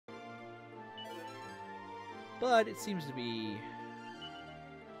but it seems to be...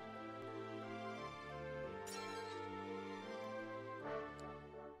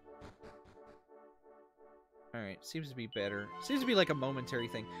 Alright, seems to be better. Seems to be like a momentary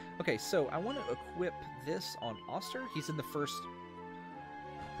thing. Okay, so I want to equip this on Auster. He's in the first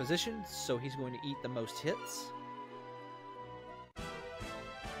position, so he's going to eat the most hits.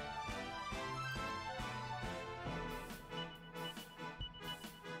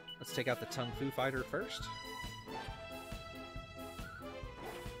 Let's take out the Tung Fu Fighter first.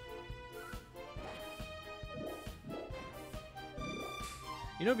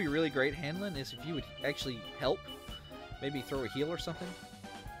 You know, it'd be really great handling is if you would actually help, maybe throw a heal or something.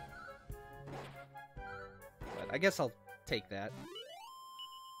 But I guess I'll take that,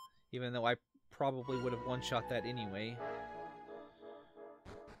 even though I probably would have one-shot that anyway.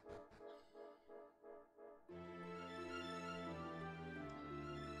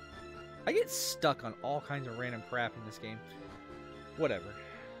 I get stuck on all kinds of random crap in this game. Whatever.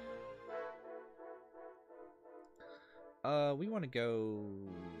 We want to go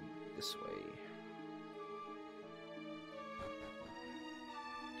this way.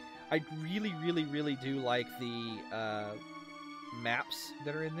 I really do like the maps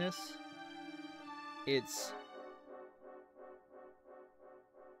that are in this. It's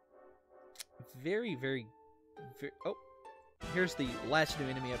very... Oh, here's the last new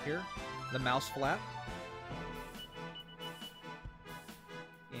enemy up here, the mouse flap.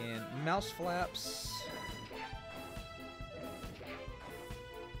 And mouse flaps...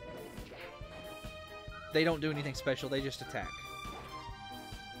 They don't do anything special, they just attack.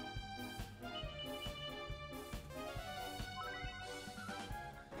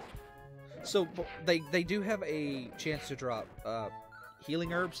 So, they do have a chance to drop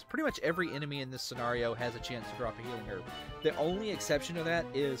healing herbs. Pretty much every enemy in this scenario has a chance to drop a healing herb. The only exception to that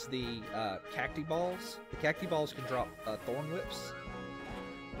is the cacti balls. The cacti balls can drop thorn whips,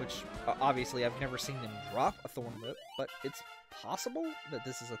 which obviously I've never seen them drop a thorn whip, but it's possible that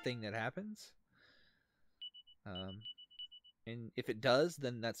this is a thing that happens. And if it does,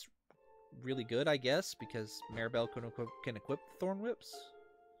 then that's really good, I guess, because Maribel can equip the thorn whips.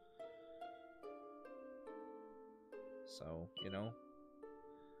 So, you know.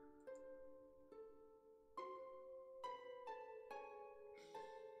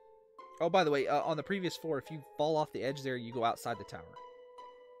 Oh, by the way, on the previous floor, if you fall off the edge there, you go outside the tower.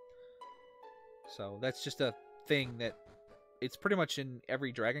 So, that's just a thing that... It's pretty much in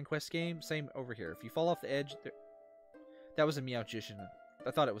every Dragon Quest game. Same over here. If you fall off the edge... That was a Meowgician.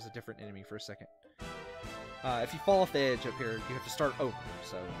 I thought it was a different enemy for a second. If you fall off the edge up here, you have to start over.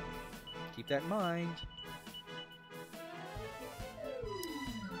 So, keep that in mind.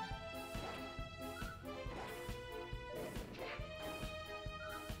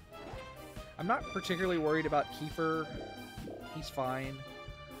 I'm not particularly worried about Kiefer. He's fine.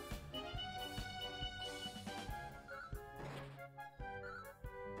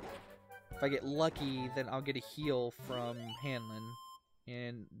 If I get lucky, then I'll get a heal from Hanlon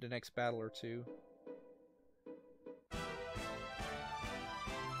in the next battle or two.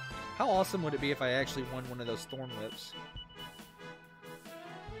 How awesome would it be if I actually won one of those Thorn Whips?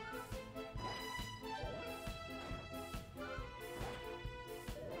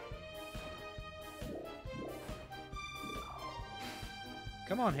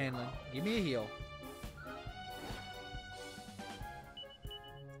 Come on, Hanlon. Give me a heal.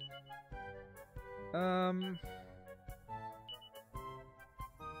 I'm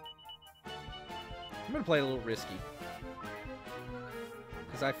gonna play a little risky.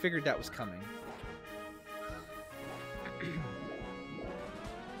 Because I figured that was coming.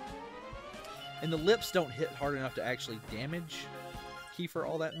 And the lips don't hit hard enough to actually damage Kiefer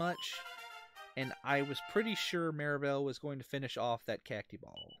all that much. And I was pretty sure Maribel was going to finish off that cacti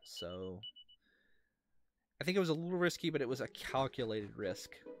ball. So I think it was a little risky, but it was a calculated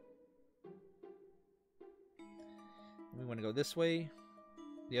risk. We want to go this way.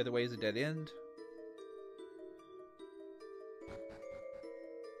 The other way is a dead end.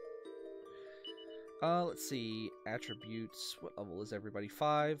 Let's see. Attributes. What level is everybody?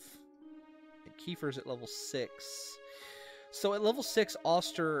 5. And Kiefer's at level 6. So at level 6,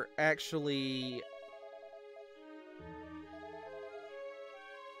 Auster actually...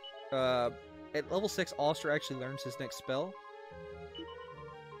 at level 6, Auster actually learns his next spell.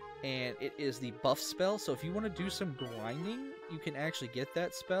 And it is the buff spell. So if you want to do some grinding, you can actually get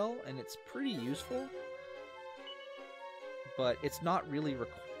that spell. And it's pretty useful. But it's not really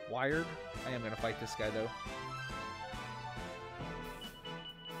required. I am going to fight this guy, though.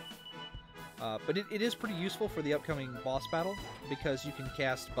 But it is pretty useful for the upcoming boss battle, because you can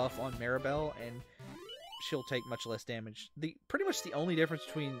cast buff on Maribel, and she'll take much less damage. Pretty much the only difference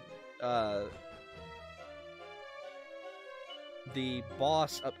between the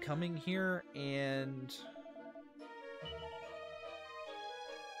boss upcoming here and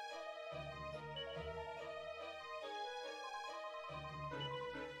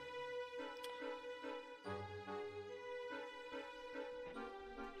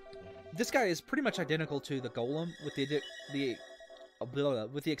this guy is pretty much identical to the Golem with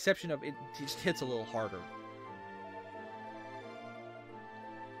the exception of it just hits a little harder.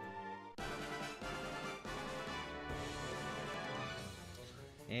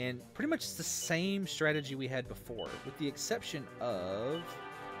 And pretty much it's the same strategy we had before, with the exception of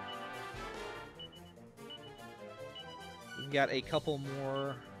we've got a couple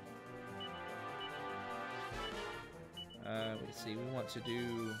more. Let's see, we want to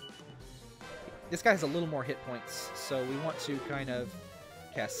do. This guy has a little more hit points, so we want to kind of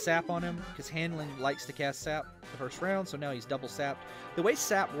cast Sap on him, because Handling likes to cast Sap the first round, so now he's double sapped. The way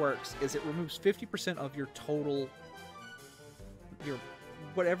Sap works is it removes 50% of your total,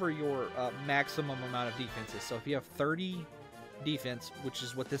 whatever your maximum amount of defense is. So if you have 30 defense, which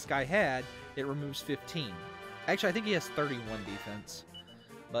is what this guy had, it removes 15. Actually, I think he has 31 defense,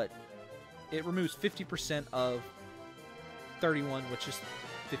 but it removes 50% of 31, which is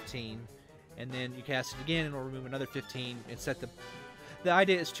 15. And then you cast it again, and it'll remove another 15. And set the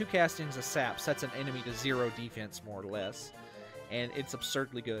idea is 2 castings of Sap sets an enemy to 0 defense, more or less, and it's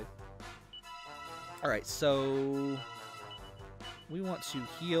absurdly good. All right, so we want to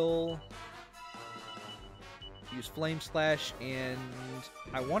heal. Use Flame Slash, and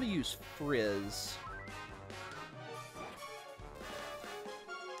I want to use Frizz.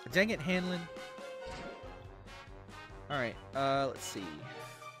 Dang it, Handling. All right, let's see.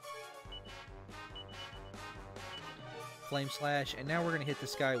 Flame Slash, and now we're going to hit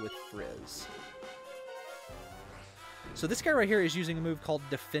this guy with Frizz. So this guy right here is using a move called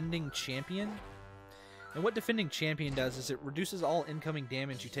Defending Champion. And what Defending Champion does is it reduces all incoming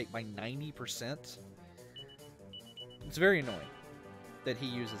damage you take by 90%. It's very annoying that he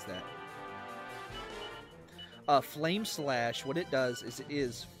uses that. Flame Slash, what it does is it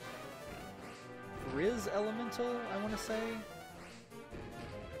is Frizz Elemental, I want to say.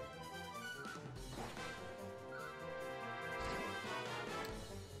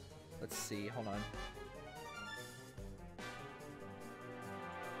 Let's see, hold on.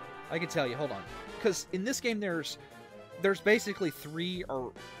 I can tell you, hold on. Because in this game there's basically 3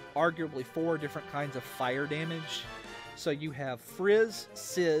 or arguably 4 different kinds of fire damage. So you have Frizz,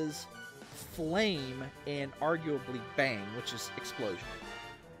 Sizz, Flame, and arguably Bang, which is Explosion.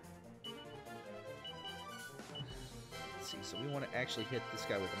 Let's see, so we want to actually hit this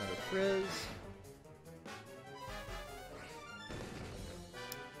guy with another Frizz.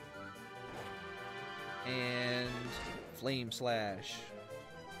 And Flame Slash.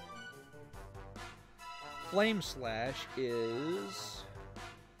 Flame Slash is...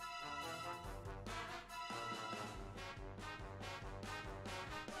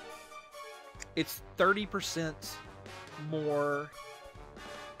 it's 30% more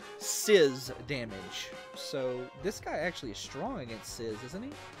Sizz damage. So this guy actually is strong against Sizz, isn't he?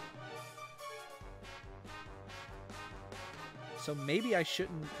 So maybe I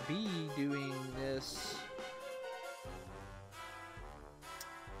shouldn't be doing this.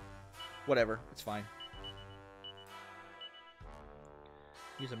 Whatever, it's fine.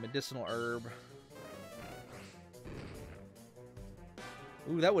 Use a medicinal herb.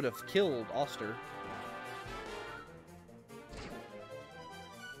 Ooh, that would have killed Auster.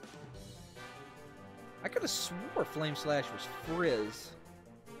 I could have swore Flame Slash was Frizz.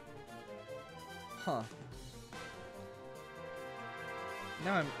 Huh.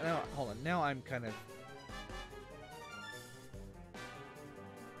 Hold on. Now I'm kind of...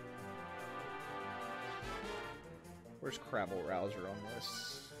 Where's Crabble-Rouser on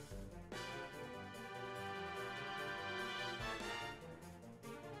this?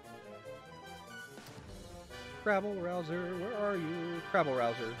 Crabble-Rouser, where are you?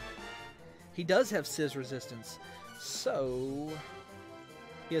 Crabble-Rouser. He does have Sizz resistance, so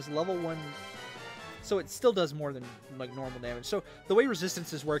he has level 1... So it still does more than like normal damage. So the way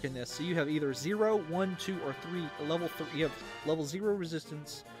resistances work in this, so you have either 0, 1, 2, or 3. Level 3, you have level 0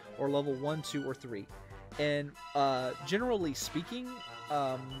 resistance, or level 1, 2, or 3. And generally speaking,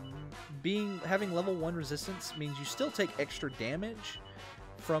 having level 1 resistance means you still take extra damage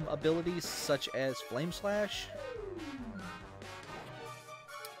from abilities such as Flame Slash.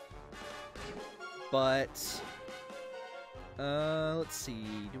 But let's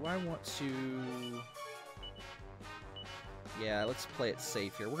see. Do I want to? Yeah, let's play it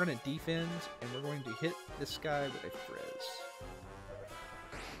safe here. We're going to defend, and we're going to hit this guy with a Frizz.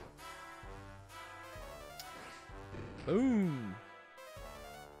 Boom!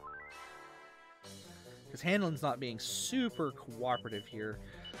 Because Hanlon's not being super cooperative here.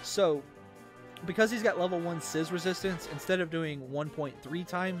 So, because he's got level 1 Sizz resistance, instead of doing 1.3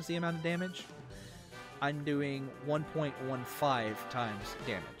 times the amount of damage, I'm doing 1.15 times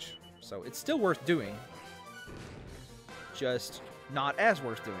damage. So it's still worth doing. Just not as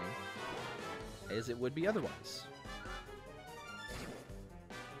worth doing as it would be otherwise.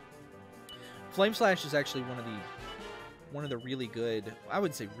 Flame Slash is actually one of the really good, I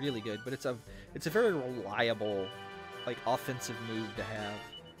wouldn't say really good, but it's a very reliable, like, offensive move to have.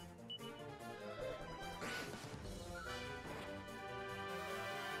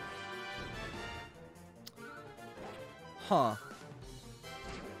 Huh.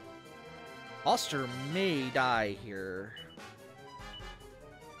 Auster may die here.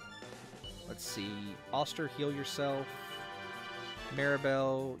 Let's see. Auster, heal yourself.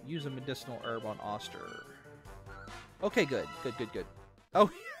 Maribel, use a medicinal herb on Auster. Okay, good. Good, good, good. Oh,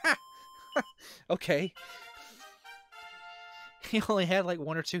 okay. He only had like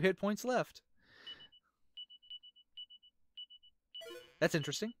 1 or 2 hit points left. That's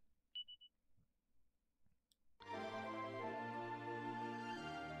interesting.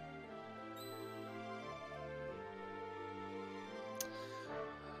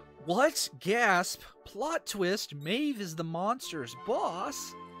 What? Gasp! Plot twist, Maeve is the monster's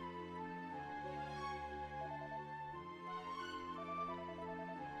boss?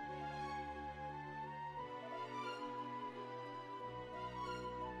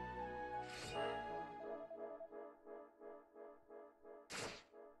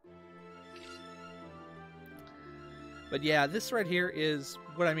 But yeah, this right here is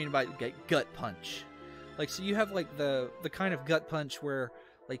what I mean by gut punch. Like, so you have like the kind of gut punch where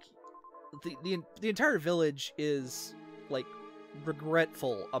like the entire village is like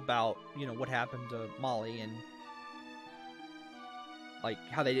regretful about, you know, what happened to Molly and like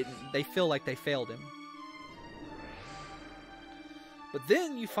how they feel like they failed him. But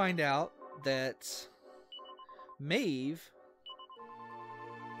then you find out that Maeve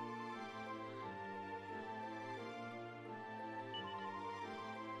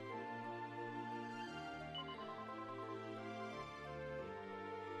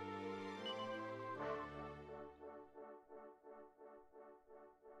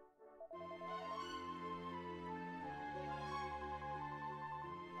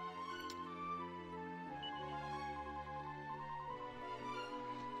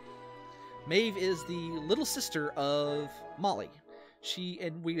Maeve is the little sister of Molly.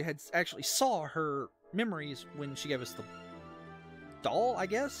 We had actually saw her memories when she gave us the doll, I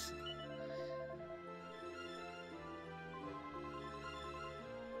guess.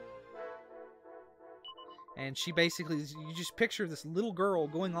 And she basically, you just picture this little girl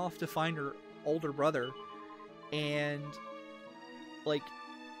going off to find her older brother, and like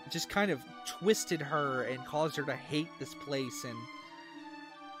just kind of twisted her and caused her to hate this place. And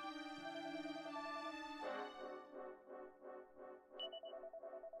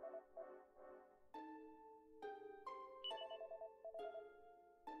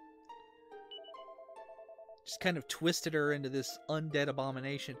just kind of twisted her into this undead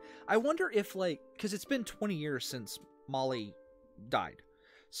abomination. I wonder if, like, because it's been 20 years since Molly died.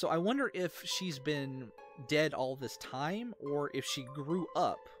 So I wonder if she's been dead all this time, or if she grew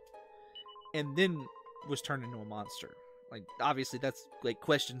up and then was turned into a monster. Like, obviously that's, like,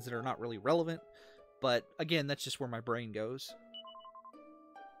 questions that are not really relevant. But, again, that's just where my brain goes.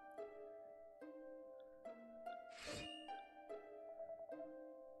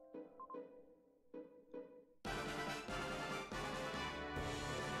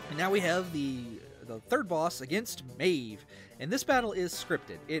 And now we have the third boss against Maeve. And this battle is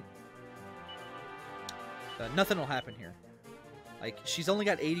scripted. Nothing will happen here. Like, she's only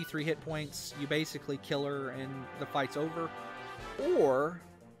got 83 hit points. You basically kill her and the fight's over. Or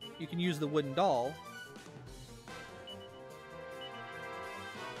you can use the wooden doll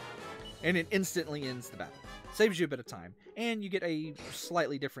and it instantly ends the battle. Saves you a bit of time. And you get a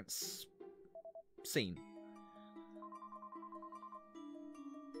slightly different scene.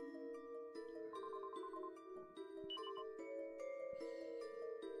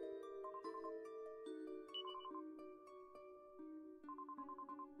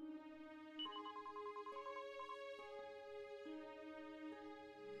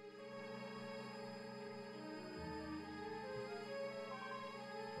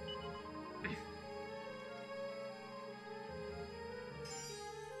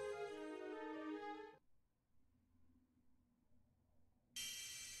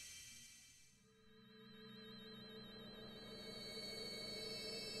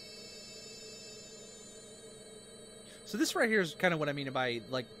 So this right here is kind of what I mean by,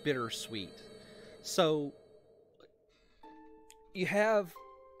 like, bittersweet. So,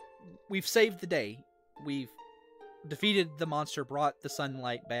 we've saved the day. We've defeated the monster, brought the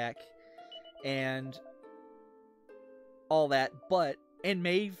sunlight back, and all that, and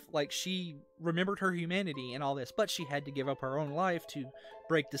Maeve, like, she remembered her humanity and all this, but she had to give up her own life to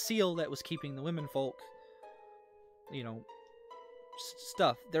break the seal that was keeping the womenfolk, you know,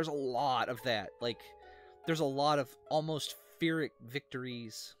 stuff. There's a lot of that. Like, there's a lot of almost Pyrrhic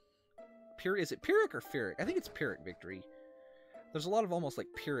victories. Is it Pyrrhic or Pyrrhic? I think it's Pyrrhic victory. There's a lot of almost, like,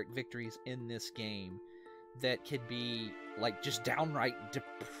 Pyrrhic victories in this game that could be, like, just downright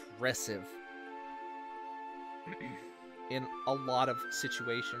depressive in a lot of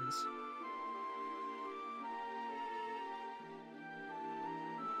situations.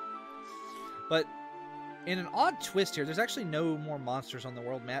 But in an odd twist here, there's actually no more monsters on the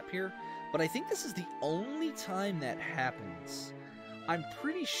world map here, but I think this is the only time that happens. I'm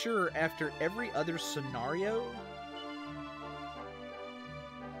pretty sure after every other scenario,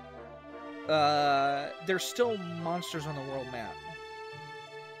 there's still monsters on the world map.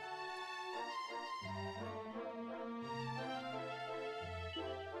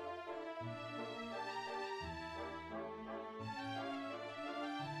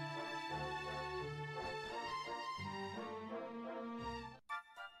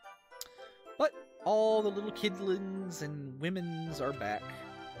 But all the little kidlings and women's are back.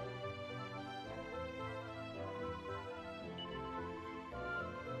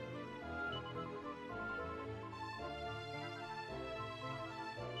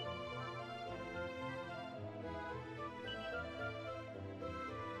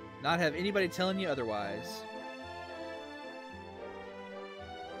 Not have anybody telling you otherwise.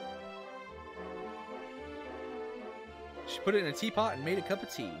 She put it in a teapot and made a cup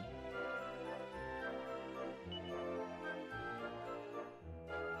of tea.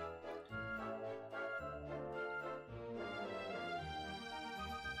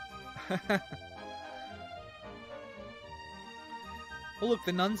 Oh, look,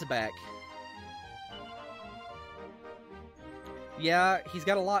 the nuns are back. Yeah, he's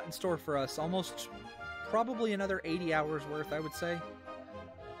got a lot in store for us. Almost, probably another 80 hours worth, I would say.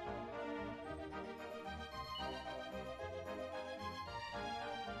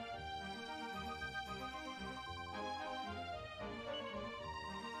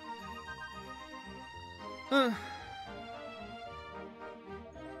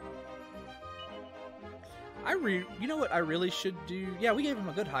 You know what I really should do? Yeah, we gave him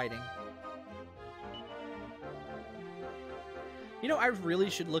a good hiding. You know, I really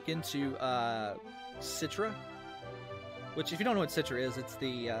should look into Citra. Which, if you don't know what Citra is, it's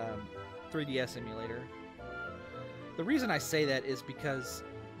the 3DS emulator. The reason I say that is because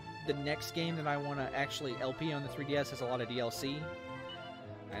the next game that I want to actually LP on the 3DS has a lot of DLC.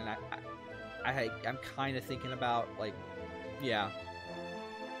 And I'm kind of thinking about, like, yeah.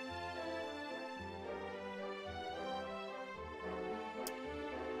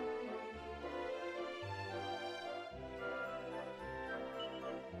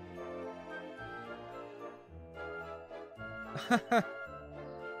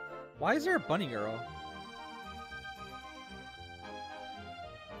 Why is there a bunny girl?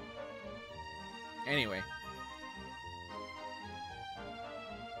 Anyway.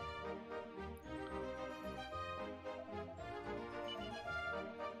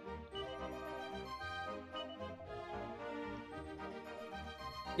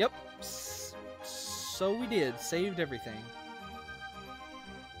 Yep. So we did. Saved everything.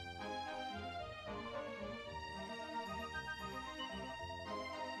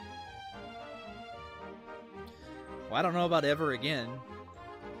 Well, I don't know about ever again.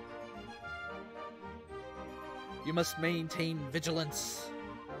 You must maintain vigilance.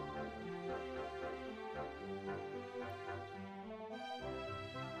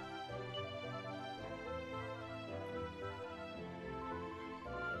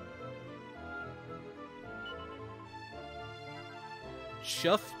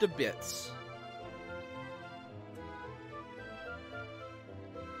 Chuffed to bits.